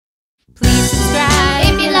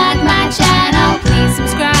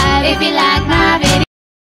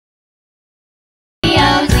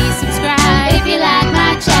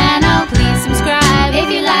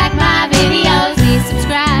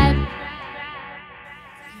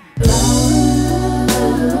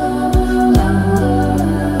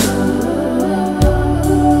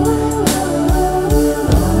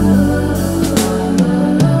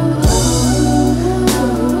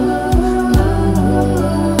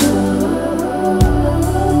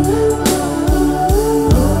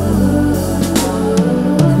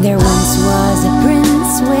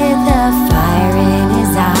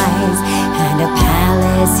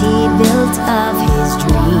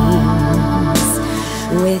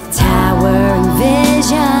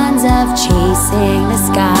chasing the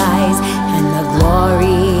skies and the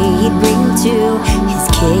glory he'd bring to his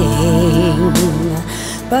king.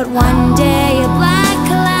 But one day a black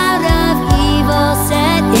cloud of evil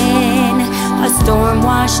set in. A storm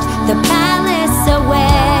washed the palace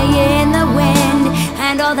away in the wind,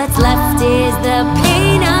 and all that's left is the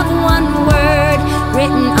pain of one word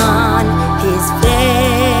written on his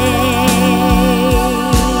face.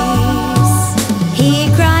 He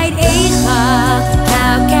cried, Eicha,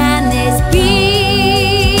 how can this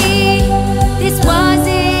be? This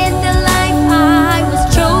wasn't the life I was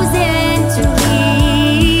chosen to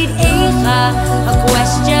lead. Eicha, a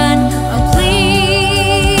question, a plea.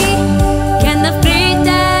 Can the fate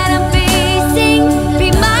that I'm facing be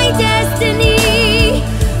my destiny?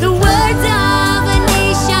 The words of a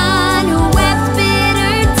nation who wept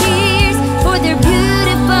bitter tears for their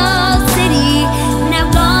beautiful city, now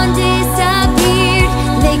gone, disappeared.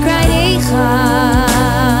 They cried Eicha,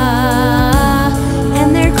 and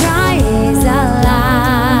their cry is alive.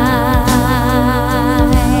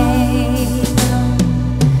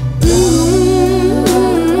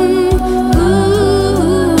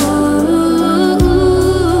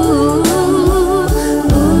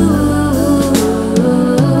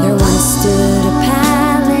 There once stood a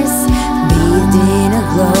palace bathed in a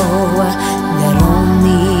glow that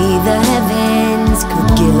only the heavens could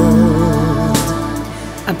gild.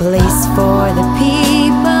 A place for the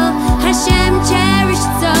people Hashem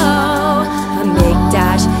cherished so, a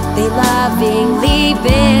mikdash they lovingly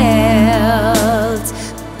built.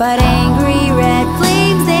 But angry red flames